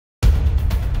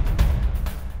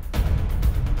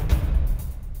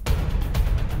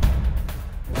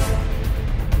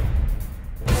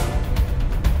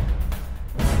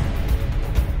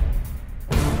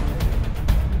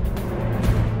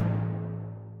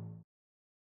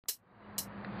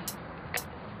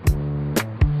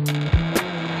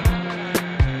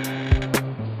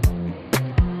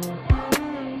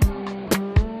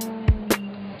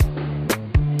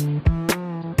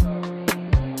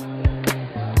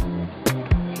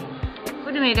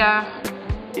Goedemiddag,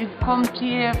 u komt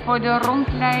hier voor de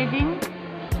rondleiding.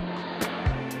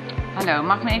 Hallo,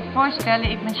 mag ik me even voorstellen,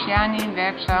 ik ben Sjani,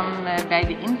 werkzaam bij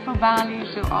de infobalie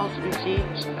zoals u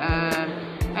ziet.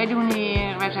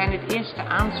 Wij zijn het eerste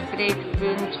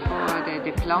aanspreekpunt voor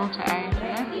de klanten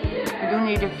eigenlijk. We doen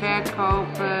hier de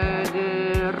verkopen,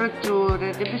 de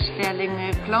retouren, de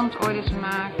bestellingen, klantorders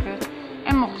maken.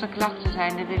 En mochten er klachten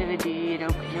zijn, dan willen we die hier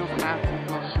ook heel graag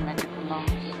oplossen met de klant.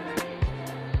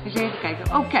 Dus even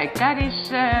kijken. Oh kijk, daar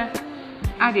is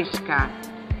Ariska.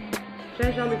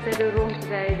 Zij zal ik bij de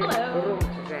rondleiding.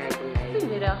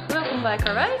 Goedemiddag, welkom bij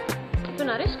Karwei. Ik ben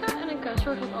Ariska en ik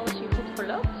zorg dat alles hier goed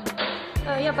verloopt.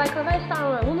 Bij Karwei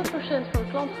staan we 100% voor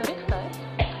klantgerichtheid.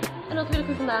 En dat wil ik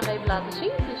u vandaag even laten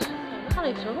zien, dus we gaan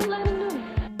even zo'n rondleiding doen.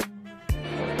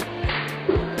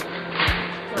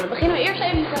 Nou, dan beginnen we eerst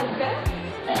even met de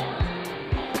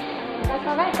Bij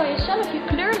Karwei kan je zelf je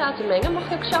kleur laten mengen, mag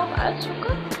je ook zelf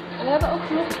uitzoeken. En we hebben ook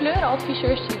genoeg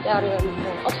kleurenadviseurs die daar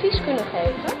advies kunnen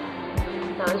geven.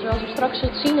 Nou, zoals we straks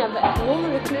zult zien hebben we echt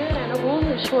honderden kleuren en ook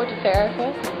honderden soorten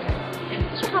verven.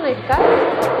 Dus we gaan even kijken.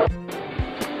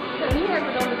 Nou, hier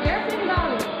hebben we dan de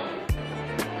verfinfobalie.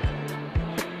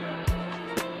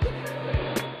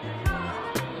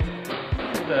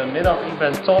 Goedemiddag, ik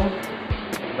ben Tom.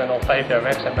 Ik ben al 5 jaar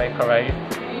werkzaam bij Karwei.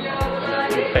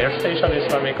 Ik ben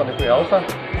verfspecialist, waarmee kan ik u helpen?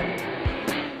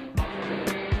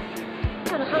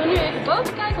 Nou, dan gaan we nu even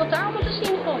boven kijken wat daar allemaal te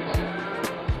zien valt.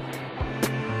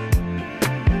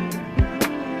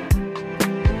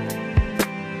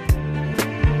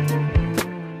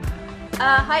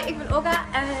 Hi, ik ben Olga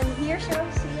en hier zo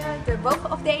zie je de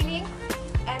bovenafdeling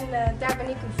en daar ben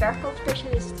ik een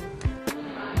verkoopspecialist.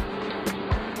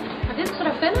 Dit is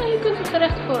Ravenna, je kunt er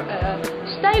terecht voor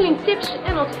styling, tips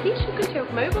en advies. Je kunt hier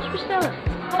ook meubels bestellen.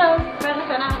 Hallo, ik ben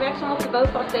Ravenna, werkzaam op de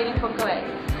bovenafdeling van Karwei.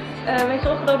 Wij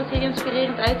zorgen dat het hier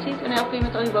inspirerend uitziet en helpen je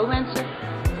met al je woonwensen.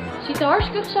 Ziet er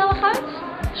hartstikke gezellig uit.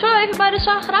 Zullen we even bij de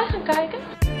zagerij gaan kijken?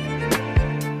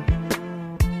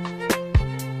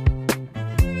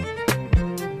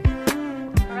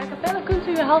 Kunt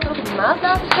u uw hout ook op maat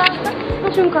laten zagen.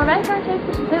 Als u een Karwei-kaart heeft,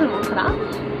 is het helemaal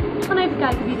gratis. We gaan even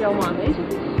kijken wie er allemaal aanwezig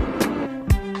is.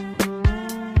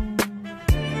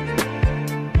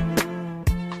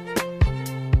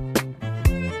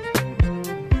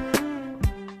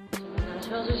 Nou,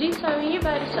 zoals u ziet zijn we hier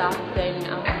bij de zaagafdeling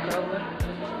aangekomen.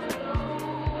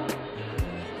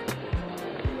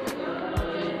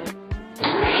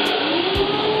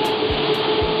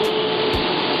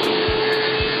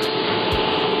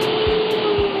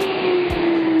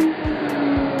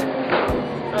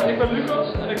 Ik ben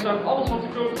Lucas en ik zag alles wat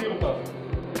u koopt hierop af.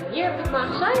 Hier heb ik het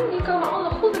magazijn, hier komen alle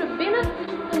goederen binnen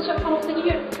en zo vanaf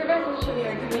hier verwerken ze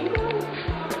weer de winkel.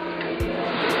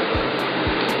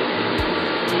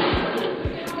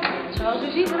 Zoals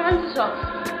u ziet, ruimte zat.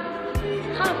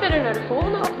 Gaan we verder naar de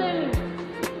volgende afdeling.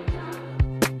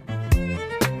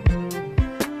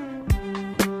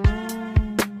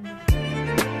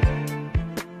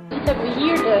 Dan hebben we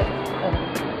hier de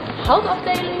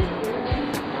houtafdeling.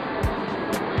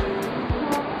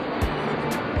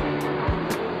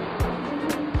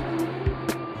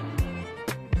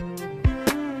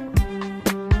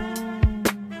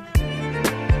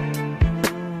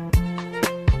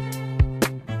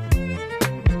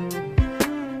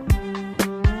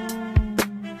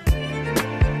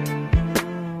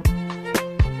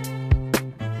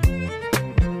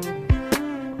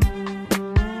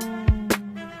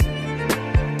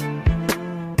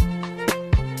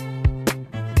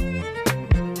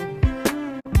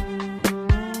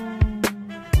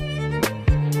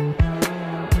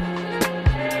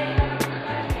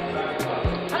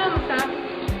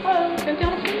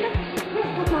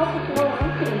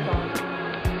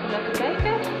 Lekker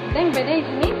kijken. Denk bij deze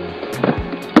niet.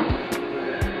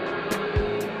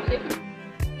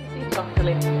 Iets zachter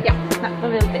ligt. Ja, nou, dan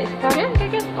wil ik deze pakken. Ja,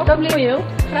 kijk eens. Dat voor je hulp.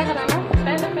 Graag gedaan hoor.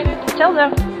 Fijne dag verder. Hetzelfde.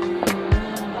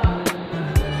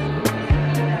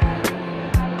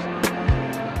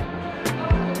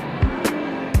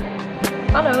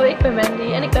 Hallo, ik ben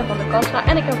Mandy en ik ben van de kassa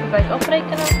en ik help u bij het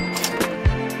afrekenen.